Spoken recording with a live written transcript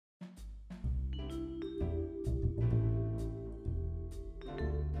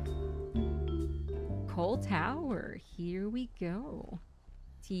whole tower. Here we go.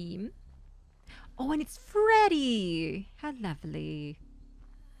 Team. Oh, and it's Freddy! How lovely.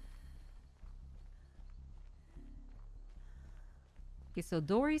 Okay, so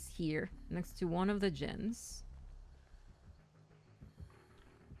Dory's here, next to one of the gens.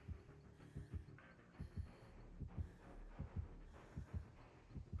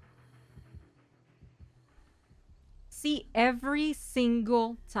 See, every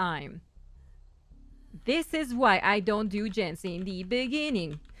single time. This is why I don't do gens in the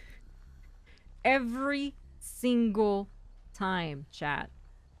beginning. Every single time, chat.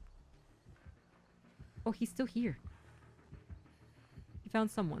 Oh, he's still here. He found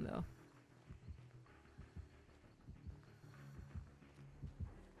someone, though.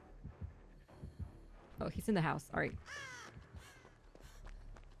 Oh, he's in the house. Alright.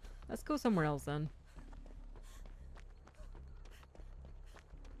 Let's go somewhere else, then.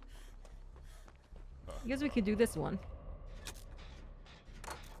 I guess we could do this one.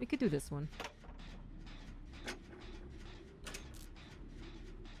 We could do this one.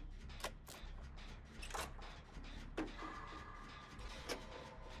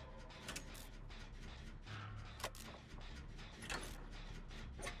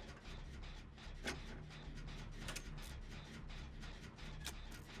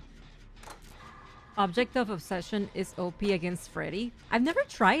 Object of Obsession is OP against Freddy. I've never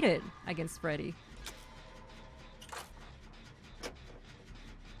tried it against Freddy.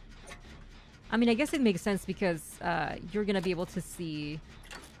 I mean, I guess it makes sense because you're gonna be able to see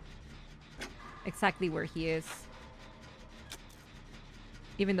exactly where he is.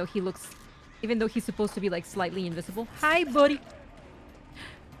 Even though he's supposed to be like slightly invisible. Hi, buddy!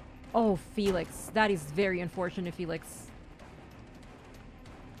 Oh, Felix. That is very unfortunate, Felix.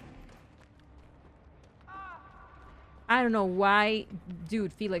 I don't know why.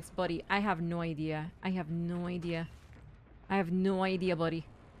 Dude, Felix, buddy. I have no idea. I have no idea. I have no idea, buddy.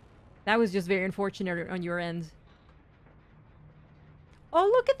 That was just very unfortunate on your end. Oh,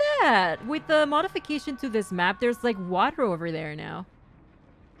 look at that! With the modification to this map, there's like water over there now.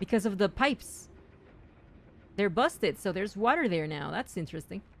 Because of the pipes. They're busted, so there's water there now. That's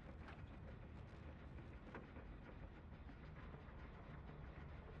interesting.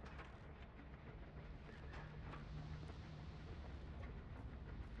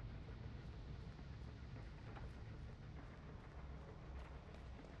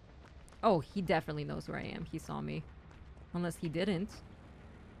 Oh, he definitely knows where I am. He saw me. Unless he didn't.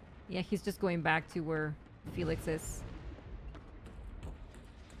 Yeah, he's just going back to where Felix is.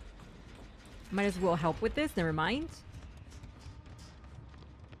 Might as well help with this. Never mind.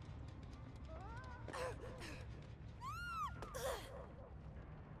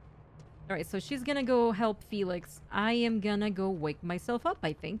 Alright, so she's gonna go help Felix. I am gonna go wake myself up,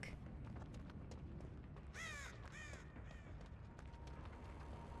 I think.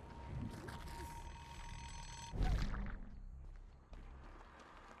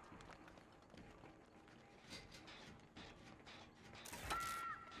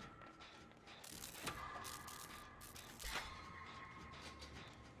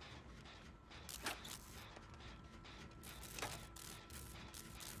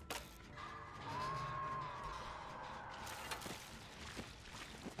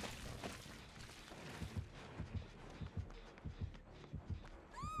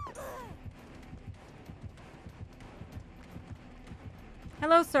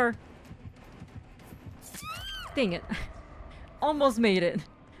 Hello, sir. Dang it. Almost made it.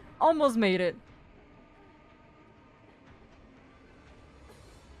 Almost made it.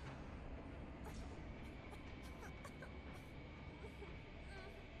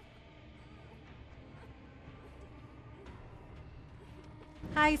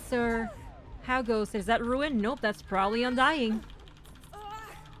 Hi, sir. How goes? Is that ruin? Nope, that's probably undying.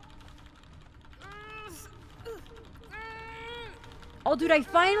 Oh, dude, I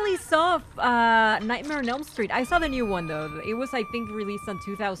finally saw Nightmare on Elm Street. I saw the new one, though. It was, I think, released in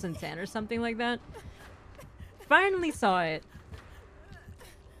 2010 or something like that. Finally saw it.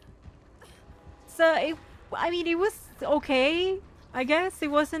 So, I mean, it was okay, I guess.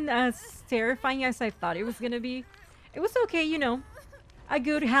 It wasn't as terrifying as I thought it was gonna be. It was okay, you know. A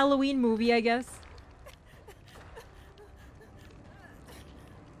good Halloween movie, I guess.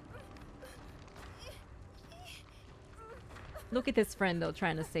 Look at this friendo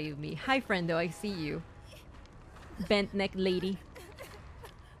trying to save me. Hi, friendo, I see you. Bent neck lady.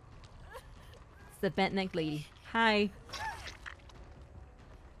 It's the bent neck lady. Hi.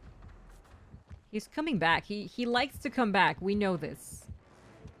 He's coming back. He likes to come back. We know this.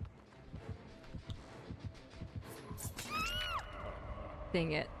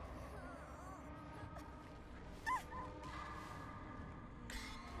 Dang it.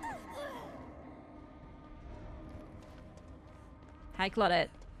 Hi, Claudette.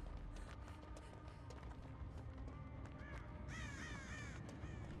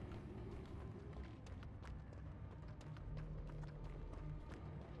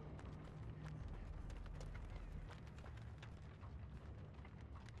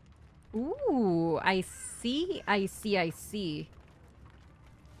 Ooh, I see, I see, I see.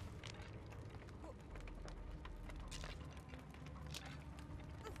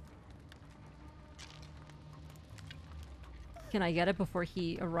 Can I get it before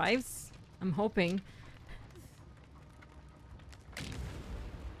he arrives? I'm hoping.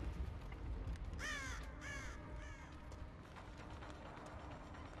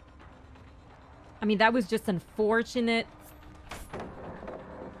 I mean, that was just unfortunate. Is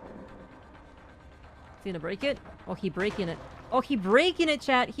he gonna break it? Oh, he breaking it. Oh, he breaking it,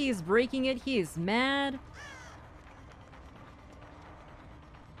 chat. He is breaking it. He is mad.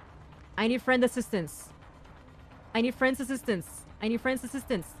 I need friend assistance. I need friend's assistance. I need friend's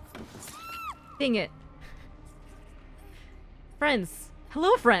assistance. Dang it. Friends.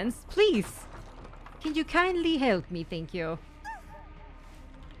 Hello, friends. Please. Can you kindly help me? Thank you.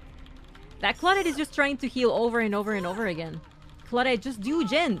 That Claudette is just trying to heal over and over and over again. Claudette, just do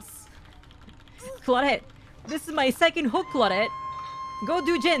gens. Claudette, this is my second hook, Claudette. Go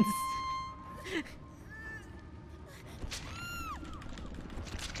do gens.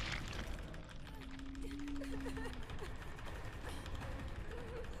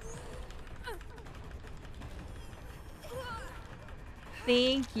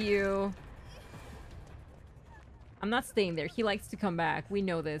 Thank you. I'm not staying there. He likes to come back. We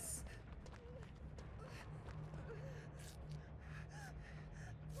know this.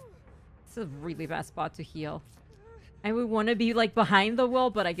 It's a really bad spot to heal. I would want to be like behind the wall,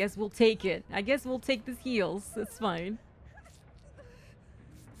 but I guess we'll take it. I guess we'll take the heals. It's fine.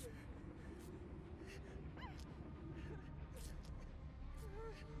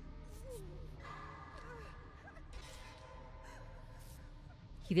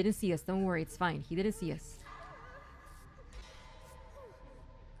 He didn't see us. Don't worry. It's fine. He didn't see us.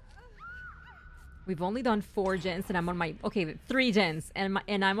 We've only done 4 gens and I'm on my... Okay, 3 gens and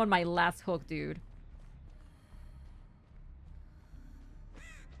I'm on my last hook, dude.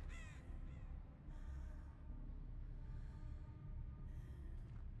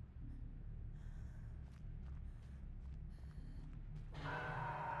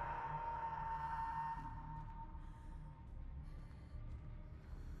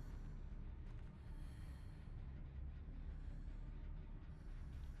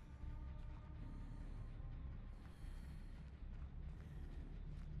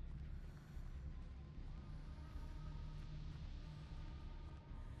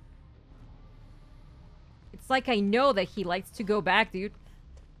 It's like I know that he likes to go back, dude.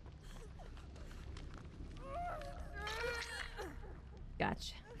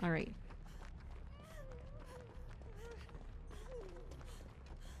 Gotcha. Alright.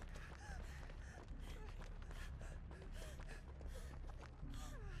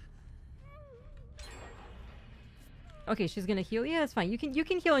 Okay, she's gonna heal. Yeah, that's fine. You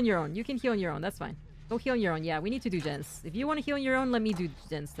can heal on your own. You can heal on your own. That's fine. Go heal on your own. Yeah, we need to do gens. If you want to heal on your own, let me do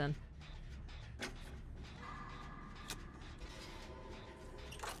gens then.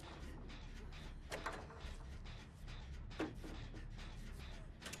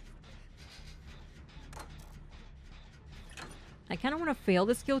 I kind of want to fail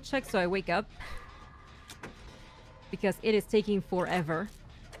the skill check so I wake up. Because it is taking forever.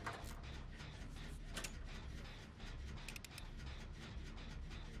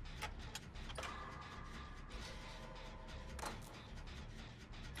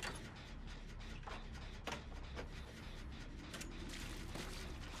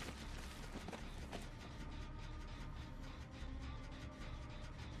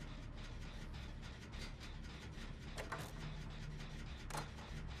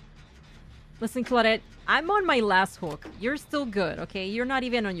 Listen, Claudette, I'm on my last hook. You're still good, okay? You're not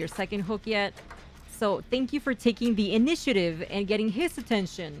even on your second hook yet. So thank you for taking the initiative and getting his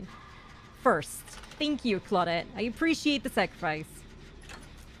attention first. Thank you, Claudette. I appreciate the sacrifice.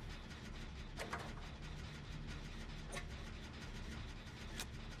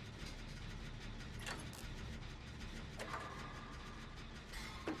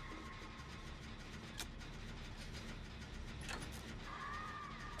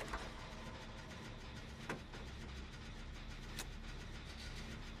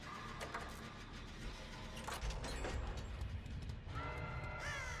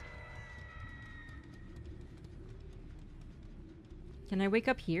 Can I wake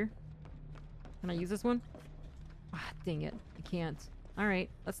up here? Can I use this one? Ah, dang it. I can't. Alright,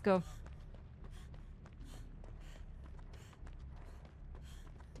 let's go.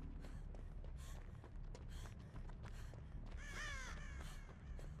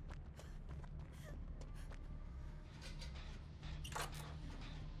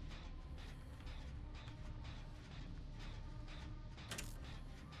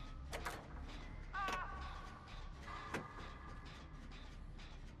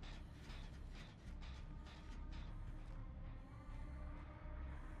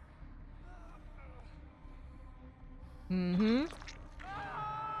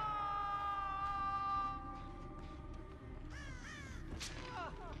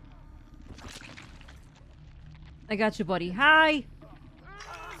 I got you, buddy. Hi!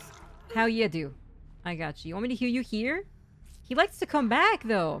 How you do? I got you. You want me to heal you here? He likes to come back,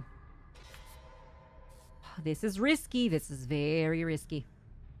 though. This is risky. This is very risky.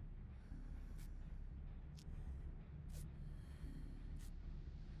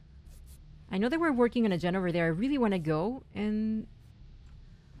 I know that we're working on a gen over there. I really want to go and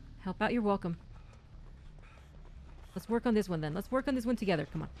help out. You're welcome. Let's work on this one then. Let's work on this one together.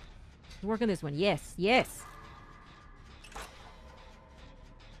 Come on. Let's work on this one. Yes, yes.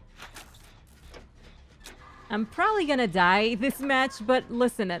 I'm probably gonna die this match, but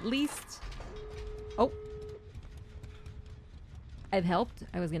listen, at least... Oh. I've helped,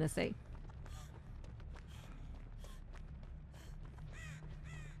 I was gonna say.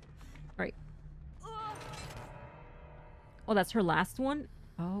 Alright. Oh, that's her last one?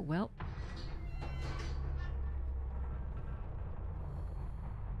 Oh, well.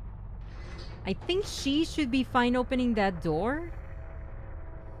 I think she should be fine opening that door.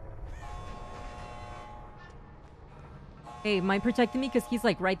 Hey, mind protecting me? Because he's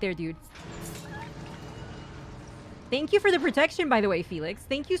like right there, dude. Thank you for the protection, by the way, Felix.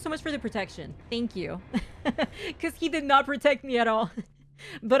 Thank you so much for the protection. Thank you. Because he did not protect me at all.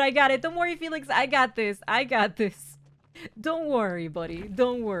 But I got it. Don't worry, Felix. I got this. I got this. Don't worry, buddy.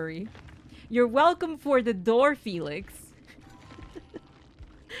 Don't worry. You're welcome for the door, Felix.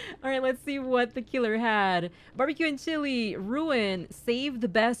 Alright, let's see what the killer had. Barbecue and chili, ruin, save the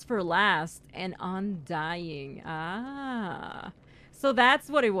best for last, and undying. Ah. So that's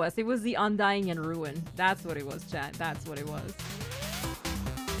what it was. It was the undying and ruin. That's what it was, chat. That's what it was.